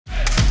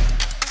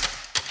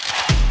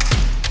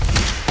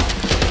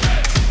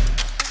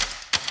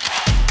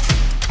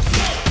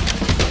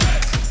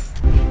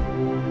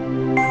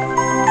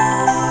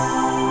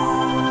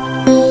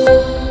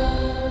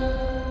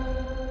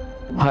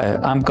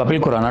I'm Kapil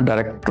Khurana,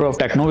 Director of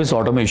Technoviz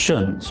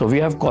Automation. So we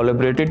have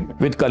collaborated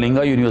with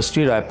Kalinga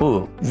University,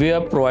 Raipur. We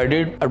have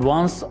provided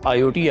advanced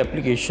IoT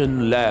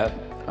application lab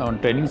on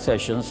training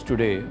sessions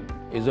today.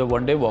 Is a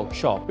one-day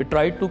workshop. We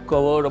tried to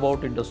cover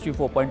about Industry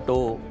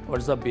 4.0,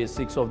 what's the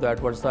basics of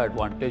that, what's the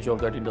advantage of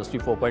that Industry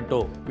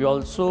 4.0. We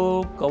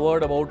also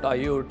covered about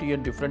IIoT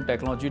and different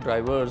technology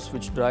drivers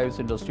which drives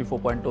Industry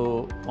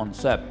 4.0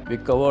 concept. We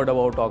covered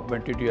about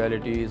augmented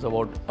realities,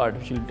 about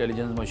artificial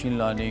intelligence, machine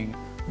learning,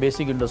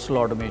 basic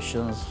industrial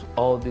automations,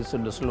 how this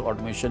industrial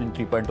automation in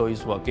 3.0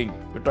 is working.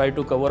 We tried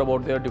to cover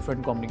about their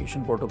different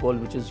communication protocol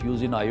which is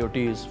used in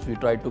IoTs. We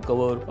tried to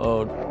cover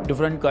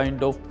different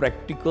kind of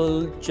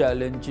practical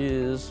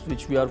challenges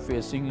which we are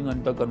facing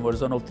in the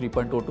conversion of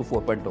 3.0 to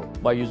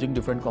 4.0 by using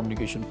different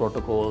communication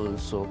protocols.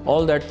 So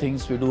all that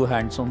things we do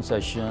hands-on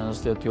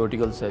sessions, the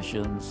theoretical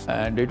sessions,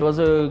 and it was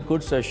a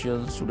good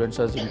session. Students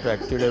has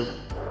interacted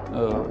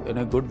in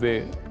a good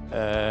way.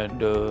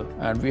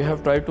 And we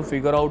have tried to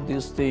figure out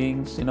these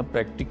things in a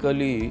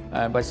practically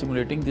and by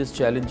simulating these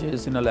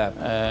challenges in a lab.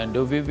 And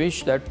we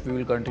wish that we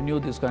will continue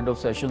this kind of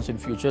sessions in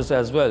futures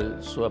as well.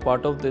 So a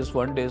part of this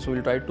one day, so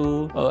we'll try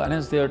to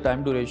enhance their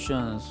time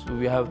durations.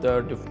 We have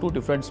the two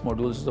different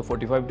modules, the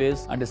 45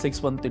 days and a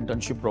 6-month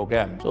internship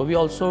program. So we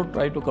also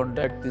try to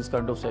conduct these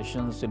kind of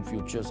sessions in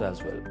futures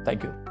as well.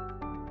 Thank you.